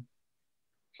 Mm-hmm.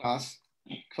 Class.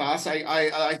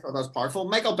 I thought that was powerful.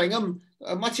 Michael Bingham,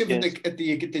 much of it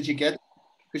did you get?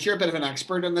 Because you're a bit of an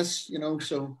expert in this,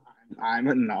 so.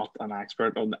 I'm not an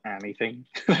expert on anything,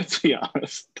 let's be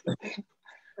honest.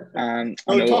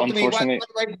 Talk to me.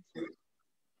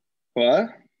 What?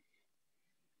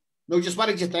 No, just what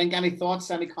did you think? Any thoughts,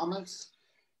 any comments?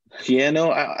 Yeah,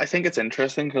 no, I think it's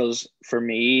interesting because for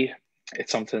me,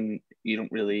 it's something you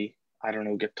don't really,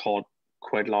 get taught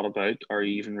quite a lot about, or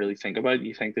you even really think about.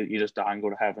 You think that you just die and go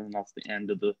to heaven and that's the end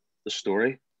of the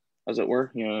story, as it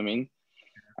were, you know what I mean?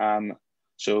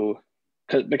 So,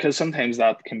 because sometimes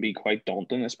that can be quite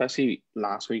daunting, especially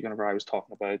last week whenever I was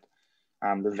talking about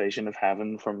the vision of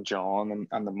heaven from John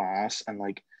and the Mass, and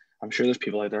like, I'm sure there's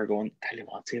people out there going, tell you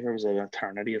what, see if there was an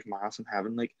eternity of Mass in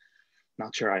heaven, like,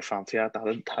 not sure I fancy that.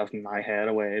 That'd have my head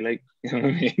away, like, you know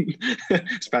what I mean?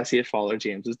 Especially if Father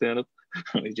James is doing it.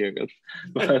 Only joking.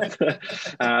 But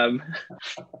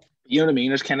you know what I mean?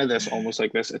 There's kind of this almost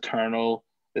like this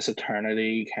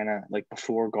eternity kind of like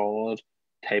before God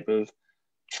type of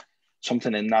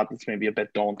something in that that's maybe a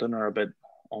bit daunting or a bit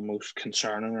almost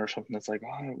concerning, or something that's like,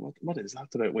 oh, what is that?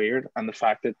 It's a bit weird. And the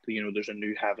fact that, there's a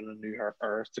new heaven and new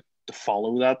earth to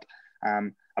follow that,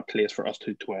 a place for us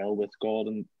to dwell with God.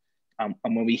 And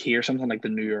when we hear something like the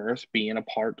new earth being a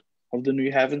part of the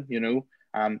new heaven,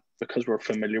 because we're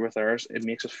familiar with ours, it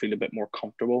makes us feel a bit more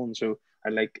comfortable. And so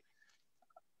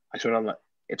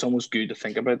it's almost good to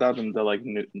think about that and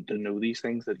to know these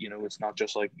things, that, it's not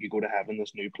just like you go to heaven,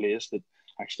 this new place, that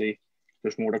actually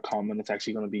there's more to come, and it's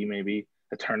actually going to be, maybe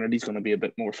eternity's going to be a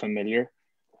bit more familiar,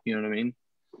 you know what I mean?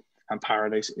 And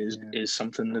paradise is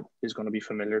something that is going to be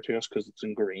familiar to us because it's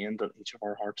ingrained in each of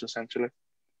our hearts, essentially,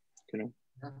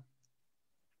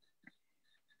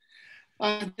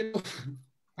 I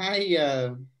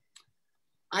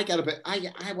get a bit.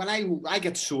 I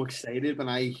get so excited when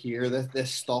I hear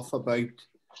this stuff about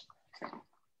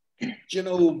you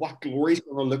know what glory is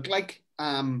going to look like?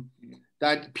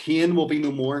 That pain will be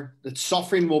no more, that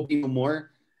suffering will be no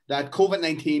more, that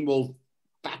COVID-19 will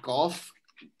back off.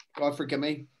 God forgive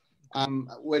me.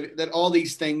 That all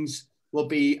these things will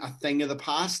be a thing of the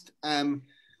past. But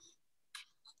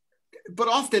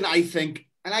often I think,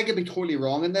 and I could be totally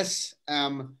wrong in this,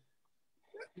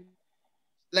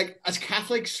 like as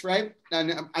Catholics, right?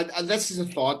 And this is a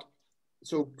thought,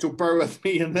 so bear with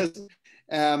me in this.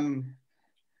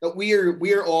 That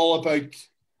we're all about,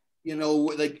 you know,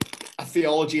 like a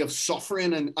theology of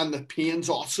suffering and the pain's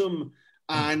awesome,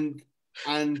 and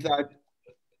that,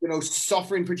 you know,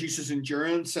 suffering produces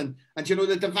endurance, and you know,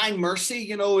 the divine mercy,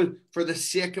 you know, for the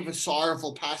sake of a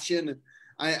sorrowful passion,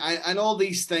 and all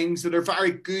these things that are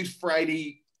very Good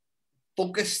Friday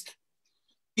focused.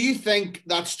 Do you think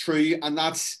that's true, and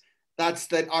that's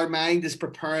that our mind is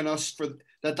preparing us for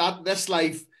that this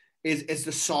life is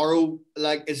the sorrow,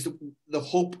 like is the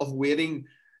hope of waiting,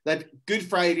 that Good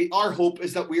Friday, our hope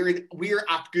is that we're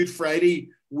at Good Friday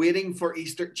waiting for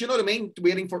Easter. Do you know what I mean?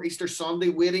 Waiting for Easter Sunday,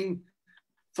 waiting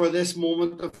for this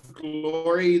moment of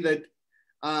glory that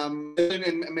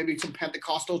in maybe some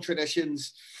Pentecostal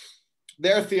traditions,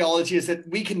 their theology is that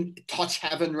we can touch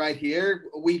heaven right here.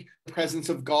 The presence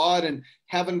of God, and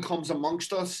heaven comes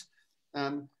amongst us.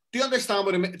 Do you understand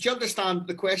what I mean? Do you understand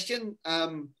the question?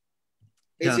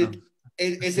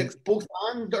 Is it both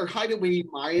and, or how do we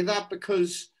marry that?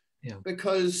 Because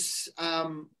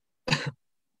I'm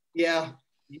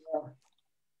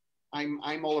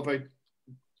all about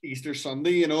Easter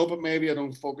Sunday, you know, but maybe I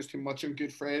don't focus too much on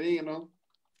Good Friday, you know.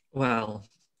 Well,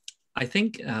 I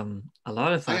think a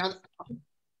lot of that.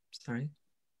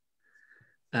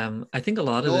 I think a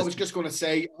lot of. No, I was just going to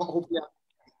say. Hopefully.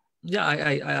 Yeah,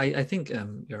 I think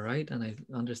you're right, and I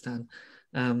understand.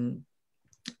 In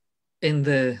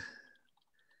the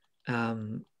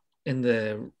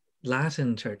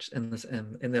Latin Church,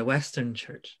 in the Western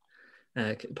Church,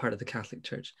 part of the Catholic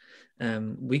Church,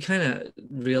 we kind of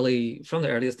really, from the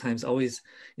earliest times, always,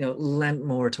 you know, lent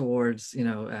more towards, you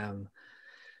know,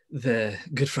 the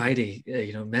Good Friday,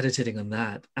 you know, meditating on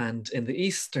that. And in the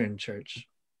Eastern Church,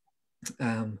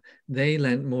 they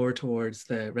lent more towards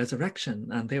the resurrection,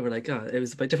 and they were like, oh, it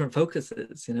was about different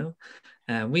focuses, you know.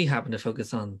 We happen to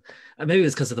focus on, maybe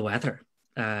it's because of the weather.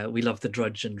 We love the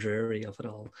drudge and dreary of it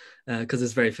all, because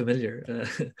it's very familiar.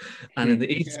 And in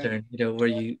the Eastern, you know, where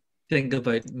you think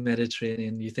about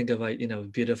Mediterranean, you think about, you know,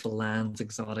 beautiful lands,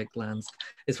 exotic lands,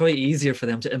 it's probably easier for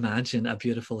them to imagine a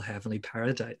beautiful heavenly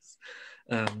paradise.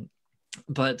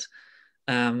 But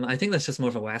I think that's just more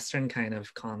of a Western kind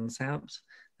of concept,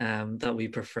 that we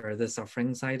prefer the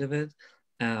suffering side of it.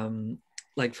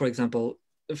 Like, for example,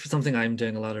 for something I'm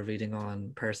doing a lot of reading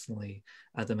on personally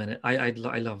at the minute, I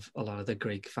love a lot of the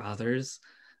Greek fathers,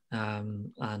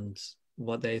 and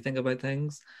what they think about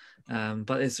things,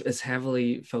 but it's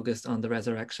heavily focused on the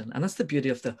resurrection, and that's the beauty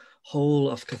of the whole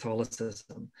of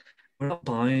Catholicism. We're not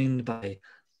bound by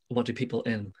what do people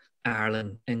in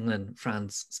Ireland, England,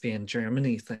 France, Spain,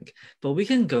 Germany think, but we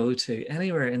can go to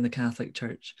anywhere in the Catholic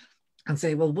Church and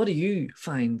say, well, what do you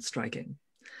find striking?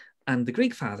 And the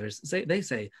Greek fathers they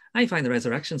say, I find the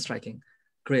resurrection striking.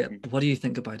 Great. What do you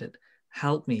think about it?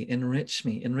 Help me, enrich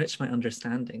my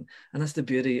understanding. And that's the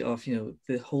beauty of, you know,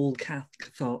 the whole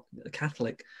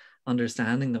Catholic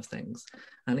understanding of things.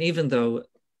 And even though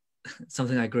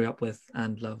something I grew up with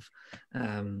and love,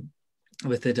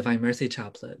 with the Divine Mercy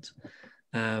Chaplet,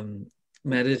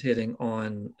 meditating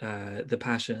on the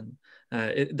Passion,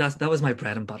 that was my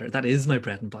bread and butter. That is my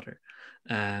bread and butter.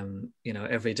 You know,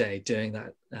 every day doing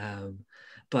that.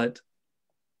 But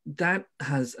that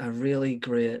has a really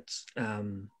great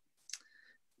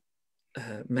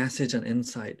message and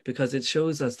insight, because it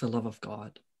shows us the love of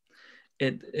God.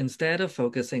 It, instead of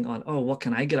focusing on, oh, what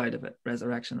can I get out of it?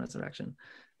 Resurrection.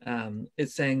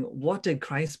 It's saying, what did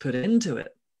Christ put into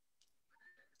it?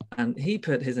 And he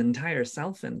put his entire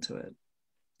self into it.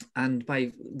 And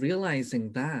by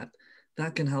realizing that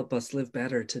can help us live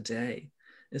better today.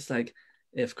 It's like,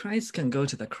 if Christ can go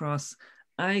to the cross,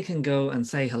 I can go and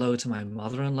say hello to my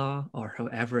mother-in-law, or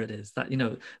whoever it is, that, you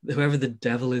know, whoever the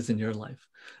devil is in your life.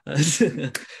 This is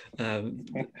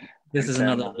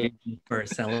another reason for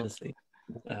celibacy.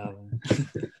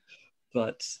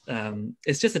 But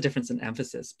it's just a difference in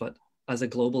emphasis. But as a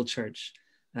global church,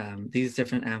 these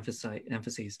different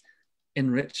emphases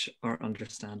enrich our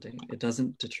understanding. It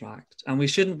doesn't detract. And we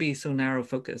shouldn't be so narrow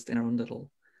focused in our own little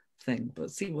thing,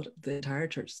 but see what the entire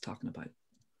church is talking about.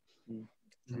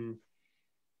 Mm-hmm.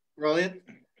 Brilliant.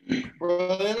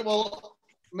 Well,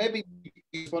 maybe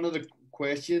one of the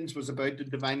questions was about the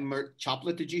Divine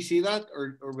Chaplet. Did you see that,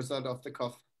 or was that off the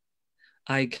cuff?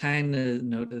 I kind of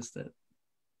noticed it.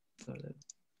 So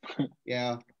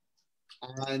yeah.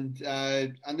 And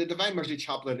the Divine Mercy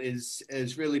Chaplet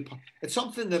is really, it's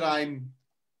something that I'm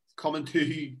coming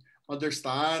to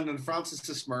understand. And Francis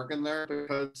is smirking there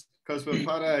because we've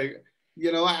had I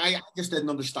just didn't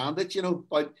understand it,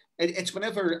 but it's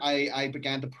whenever I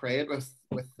began to pray it with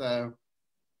the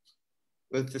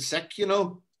sick,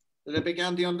 that I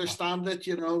began to understand it,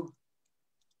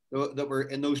 that we're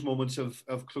in those moments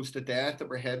of close to death, that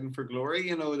we're heading for glory,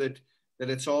 that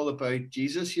it's all about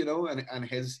Jesus, and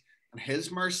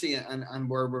his mercy and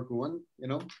where we're going,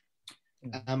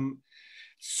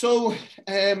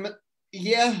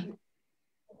 yeah,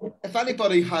 if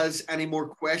anybody has any more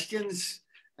questions,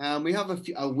 we have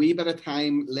a wee bit of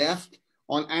time left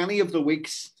on any of the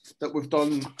weeks that we've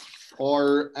done,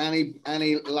 or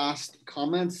any last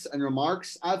comments and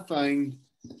remarks. I've found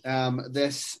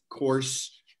this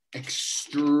course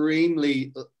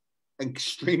extremely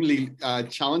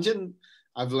challenging.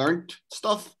 I've learned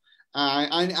stuff.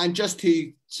 And just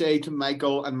to say to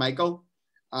Michael,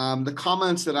 the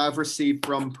comments that I've received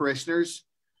from parishioners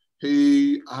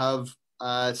who have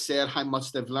said how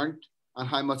much they've learned and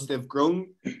how much they've grown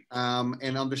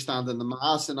in understanding the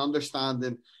Mass and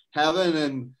understanding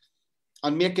heaven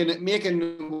and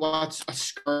making what's a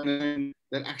scarring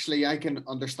that actually I can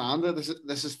understand it.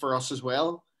 This is for us as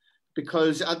well,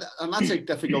 because and that's a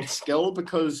difficult skill,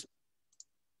 because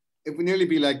it would nearly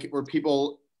be like where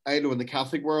people, I know in the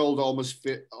Catholic world, almost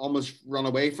run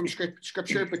away from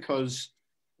scripture because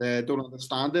they don't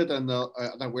understand it and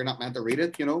that we're not meant to read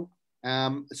it,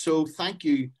 So thank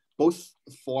you both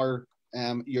for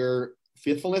your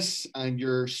faithfulness and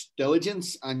your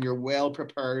diligence and your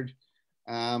well-prepared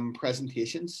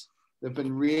presentations. They've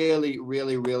been really,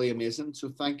 really, really amazing. So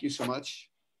thank you so much.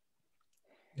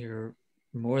 You're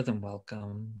more than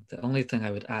welcome. The only thing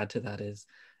I would add to that is,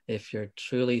 if you're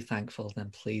truly thankful, then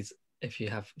please, if you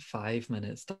have 5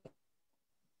 minutes to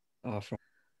offer,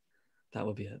 that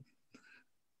would be it.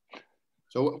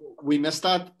 So we missed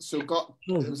that. So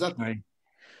was that? Sorry.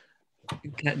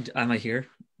 Am I here?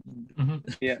 Mm-hmm.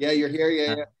 Yeah, you're here.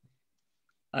 Yeah.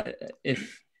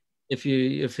 If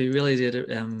you really did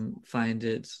find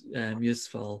it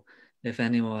useful, if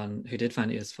anyone who did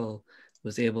find it useful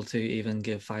was able to even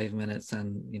give 5 minutes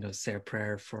and say a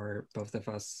prayer for both of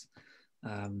us,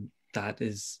 that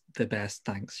is the best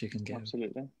thanks you can give.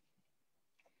 Absolutely.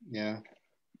 Yeah.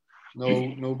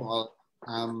 No bother.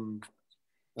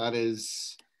 That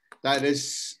is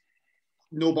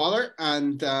no bother,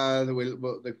 and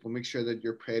we'll make sure that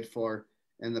you're prayed for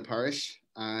in the parish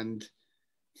and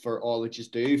for all that you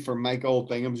do. For Michael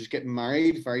Bingham, who's getting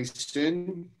married very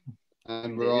soon,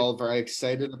 and we're all very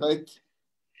excited about.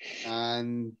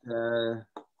 And for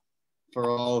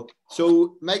all,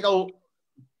 so Michael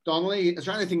Donnelly, is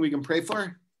there anything we can pray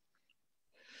for?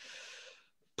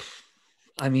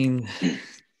 I mean,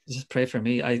 just pray for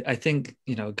me. I think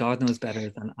God knows better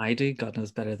than I do. God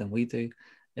knows better than we do.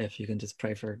 If you can just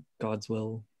pray for God's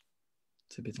will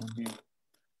to be done.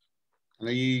 And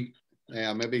are you?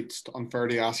 Maybe it's unfair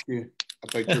to ask you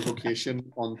about your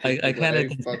vocation on. I kind of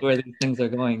can see where these things are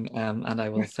going, and I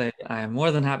will say I am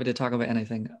more than happy to talk about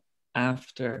anything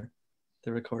after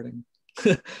the recording.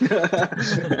 Yeah,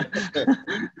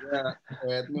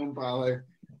 no bother.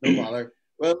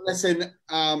 Well, listen,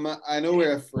 I know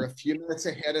we're a few minutes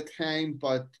ahead of time,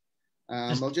 but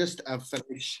we'll just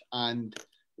finish, and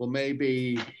we'll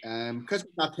maybe, because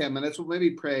it's not 10 minutes, we'll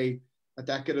maybe pray a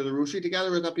decade of the Rosary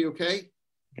together. Would that be okay?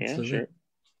 Yeah, sure.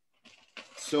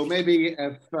 So maybe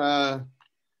if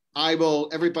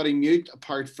everybody mute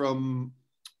apart from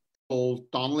Paul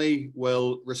Donnelly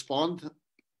will respond.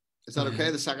 Is that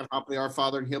okay? The second half of the Our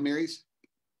Father and Hail Marys.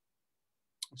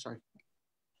 Sorry.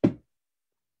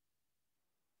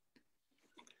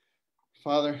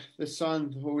 Father, the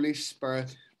Son, the Holy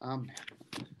Spirit. Amen.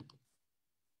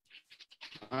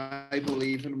 I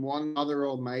believe in one other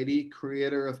Almighty,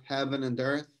 Creator of heaven and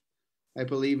earth. I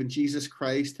believe in Jesus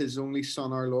Christ, His only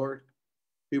Son, our Lord,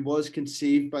 who was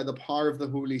conceived by the power of the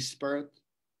Holy Spirit,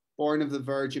 born of the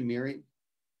Virgin Mary,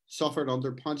 suffered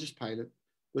under Pontius Pilate,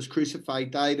 was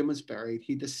crucified, died, and was buried.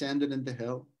 He descended into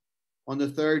hell. On the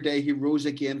third day, He rose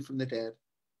again from the dead.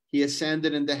 He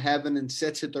ascended into heaven and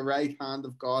sits at the right hand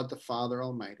of God, the Father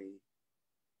Almighty.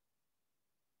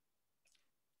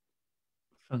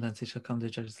 From thence He shall come to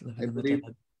judge the living and the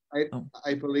dead.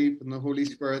 I believe in the Holy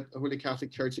Spirit, the Holy Catholic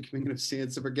Church, the communion of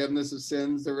saints, the forgiveness of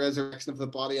sins, the resurrection of the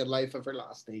body, and life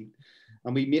everlasting.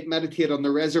 And we meditate on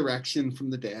the resurrection from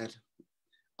the dead.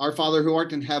 Our Father who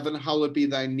art in heaven, hallowed be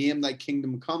thy name, thy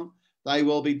kingdom come, thy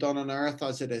will be done on earth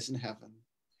as it is in heaven.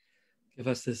 Give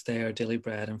us this day our daily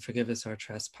bread, and forgive us our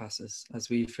trespasses, as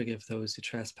we forgive those who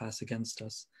trespass against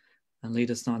us. And lead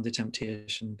us not into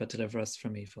temptation, but deliver us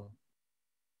from evil.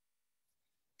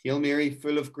 Hail Mary,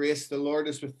 full of grace, the Lord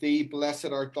is with thee.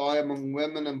 Blessed art thou among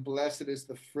women, and blessed is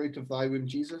the fruit of thy womb,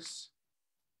 Jesus.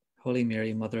 Holy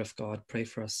Mary, Mother of God, pray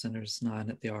for us sinners, now and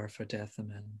at the hour of our death.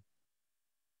 Amen.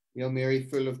 Hail Mary,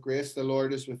 full of grace, the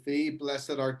Lord is with thee.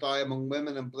 Blessed art thou among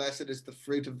women, and blessed is the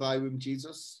fruit of thy womb,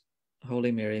 Jesus.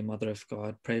 Holy Mary, Mother of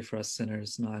God, pray for us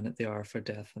sinners, now and at the hour of our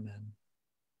death. Amen.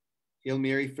 Hail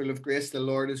Mary, full of grace, the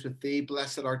Lord is with thee.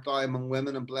 Blessed art thou among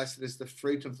women, and blessed is the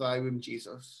fruit of thy womb,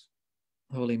 Jesus.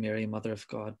 Holy Mary, Mother of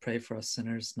God, pray for us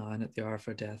sinners, now and at the hour of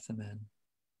our death. Amen.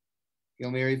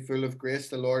 Hail Mary, full of grace,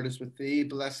 the Lord is with thee.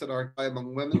 Blessed art thou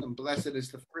among women, and blessed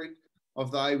is the fruit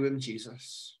of thy womb,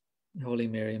 Jesus. Holy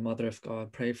Mary, Mother of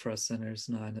God, pray for us sinners,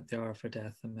 now and at the hour of our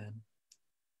death. Amen.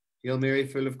 Hail Mary,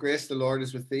 full of grace, the Lord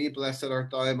is with thee. Blessed art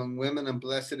thou among women, and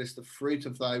blessed is the fruit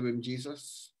of thy womb,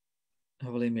 Jesus.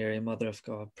 Holy Mary, Mother of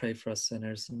God, pray for us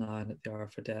sinners, now and at the hour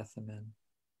of our death. Amen.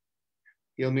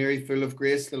 Hail Mary, full of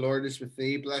grace, the Lord is with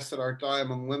thee. Blessed art thou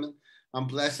among women, and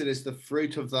blessed is the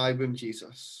fruit of thy womb,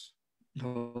 Jesus.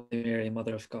 Holy Mary,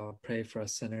 Mother of God, pray for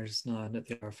us sinners, now and at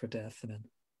the hour of our death. Amen.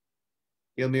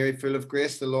 Hail Mary, full of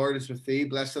grace, the Lord is with thee.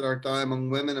 Blessed art thou among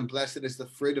women, and blessed is the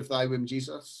fruit of thy womb,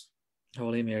 Jesus.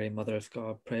 Holy Mary, Mother of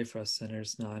God, pray for us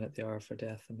sinners, now and at the hour of our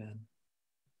death. Amen.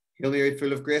 Hail Mary,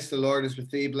 full of grace, the Lord is with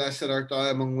thee. Blessed art thou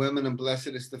among women, and blessed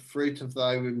is the fruit of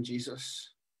thy womb,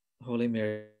 Jesus. Holy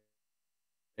Mary,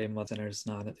 Mother of sinners,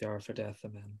 now and at the hour of our death.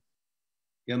 Amen.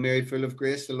 Hail Mary, full of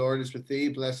grace, the Lord is with thee.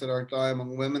 Blessed art thou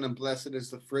among women, and blessed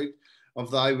is the fruit of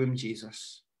thy womb,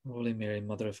 Jesus. Holy Mary,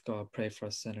 Mother of God, pray for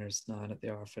us sinners, now and at the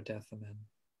hour of our death. Amen.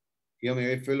 Hail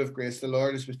Mary, full of grace, the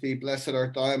Lord is with thee. Blessed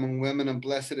art thou among women, and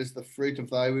blessed is the fruit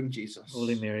of thy womb, Jesus.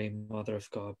 Holy Mary, Mother of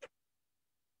God,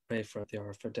 pray for us at the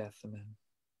hour of our death. Amen.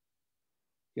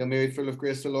 Hail Mary, full of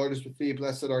grace, the Lord is with thee.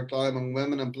 Blessed art thou among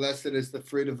women, and blessed is the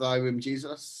fruit of thy womb,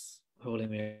 Jesus. Holy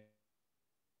Mary,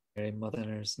 Mother of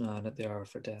sinners, now and at the hour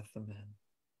of our death. Amen.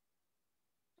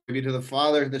 Glory be to the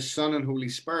Father, the Son, and Holy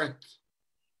Spirit.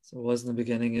 So it was in the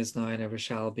beginning, is now, and ever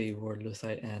shall be, world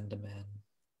without end. Amen.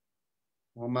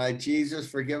 O my Jesus,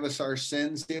 forgive us our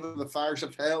sins, save us from the fires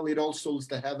of hell, lead all souls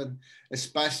to heaven,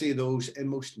 especially those in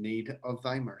most need of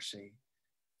thy mercy.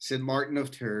 Saint Martin of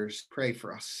Tours, pray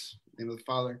for us. In the name of the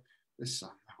Father, the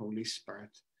Son, the Holy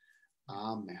Spirit.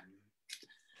 Amen.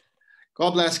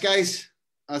 God bless, guys.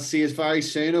 I'll see you very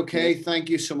soon. Okay, Yeah. Thank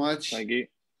you so much. Thank you.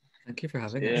 Thank you for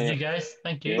having Yeah. us. Thank you, guys.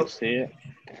 Thank you. Yeah, see you.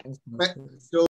 Thanks. So